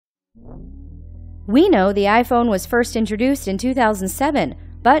We know the iPhone was first introduced in 2007,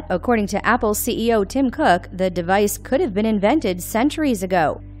 but according to Apple's CEO Tim Cook, the device could have been invented centuries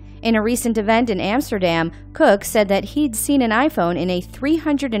ago. In a recent event in Amsterdam, Cook said that he'd seen an iPhone in a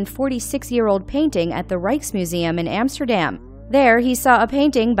 346-year-old painting at the Rijksmusuem in Amsterdam. There, he saw a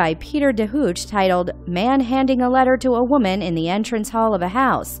painting by Pieter de Hooch titled "Man Handing a Letter to a Woman in the Entrance Hall of a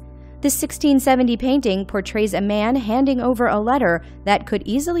House." The 1670 painting portrays a man handing over a letter that could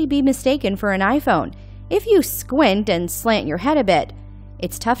easily be mistaken for an iPhone, if you squint and slant your head a bit.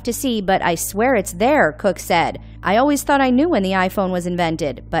 "It's tough to see, but I swear it's there," Cook said. "I always thought I knew when the iPhone was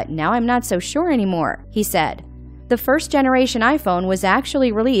invented, but now I'm not so sure anymore," he said. The first-generation iPhone was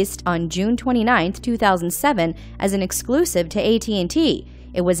actually released on June 29, 2007 as an exclusive to AT&T.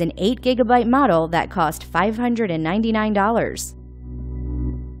 It was an 8GB model that cost $599.